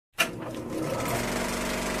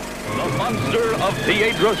monster of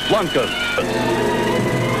Piedras Blancas.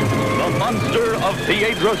 The monster of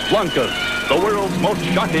Piedras Blancas, the world's most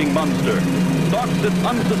shocking monster, stalks its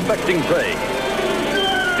unsuspecting prey,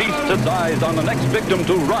 feasts its eyes on the next victim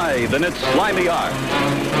to writhe in its slimy arms.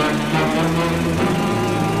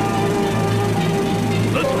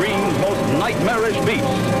 The screen's most nightmarish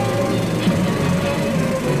beast.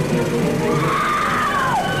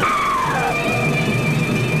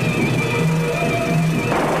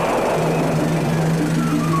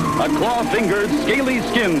 A claw-fingered,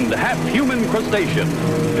 scaly-skinned, half-human crustacean,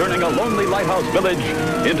 turning a lonely lighthouse village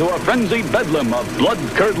into a frenzied bedlam of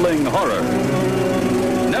blood-curdling horror.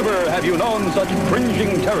 Never have you known such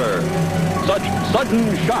cringing terror, such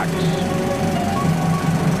sudden shocks.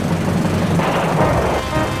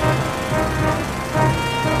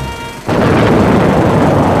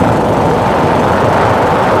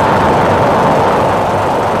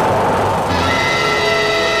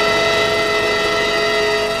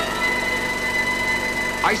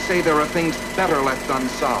 I say there are things better left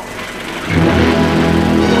unsolved.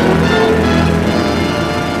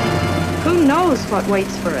 Who knows what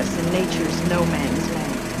waits for us in nature's no man's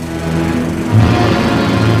land?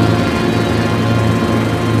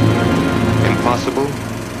 Impossible,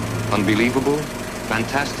 unbelievable,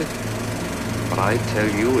 fantastic. But I tell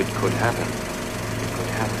you, it could happen. It could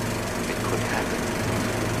happen. It could happen.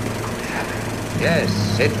 It could happen.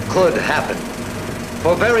 Yes, it could happen.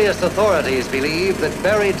 For various authorities believe that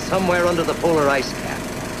buried somewhere under the polar ice cap,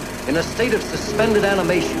 in a state of suspended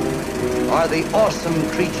animation, are the awesome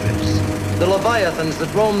creatures, the leviathans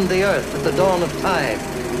that roamed the earth at the dawn of time.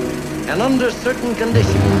 And under certain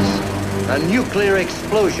conditions, a nuclear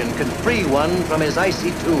explosion could free one from his icy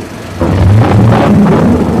tomb.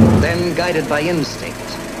 Then, guided by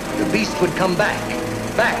instinct, the beast would come back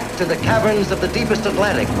to the caverns of the deepest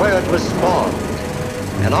Atlantic where it was spawned.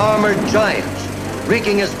 An armored giant,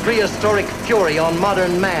 wreaking his prehistoric fury on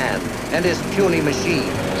modern man and his puny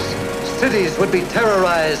machines. Cities would be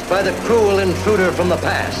terrorized by the cruel intruder from the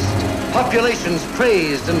past. Populations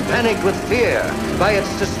crazed and panicked with fear by its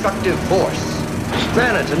destructive force.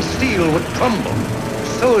 Granite and steel would crumble.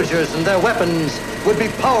 Soldiers and their weapons would be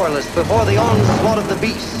powerless before the onslaught of the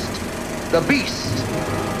beast. The beast.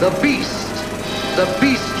 The beast. The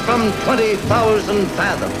beast from 20,000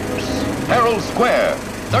 fathoms. Herald Square,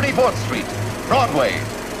 34th Street. Broadway.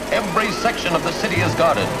 Every section of the city is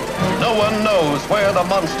guarded. No one knows where the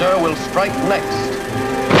monster will strike next.